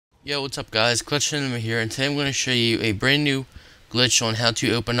Yo, what's up guys, Clutch Cinema here, and today I'm going to show you a brand new glitch on how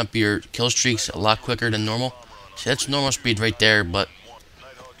to open up your kill streaks a lot quicker than normal. See, that's normal speed right there,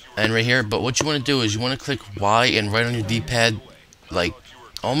 and right here, but what you want to do is you want to click Y and right on your D-pad, like,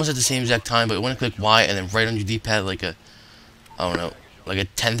 almost at the same exact time, but you want to click Y and then right on your D-pad like I don't know, like a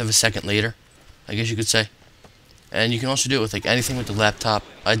tenth of a second later, I guess you could say. And you can also do it with like anything with the laptop.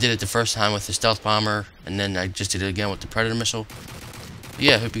 I did it the first time with the stealth bomber, and then I just did it again with the predator missile.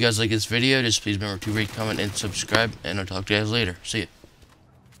 Yeah, hope you guys like this video. Just please remember to rate, comment, and subscribe, and I'll talk to you guys later. See ya.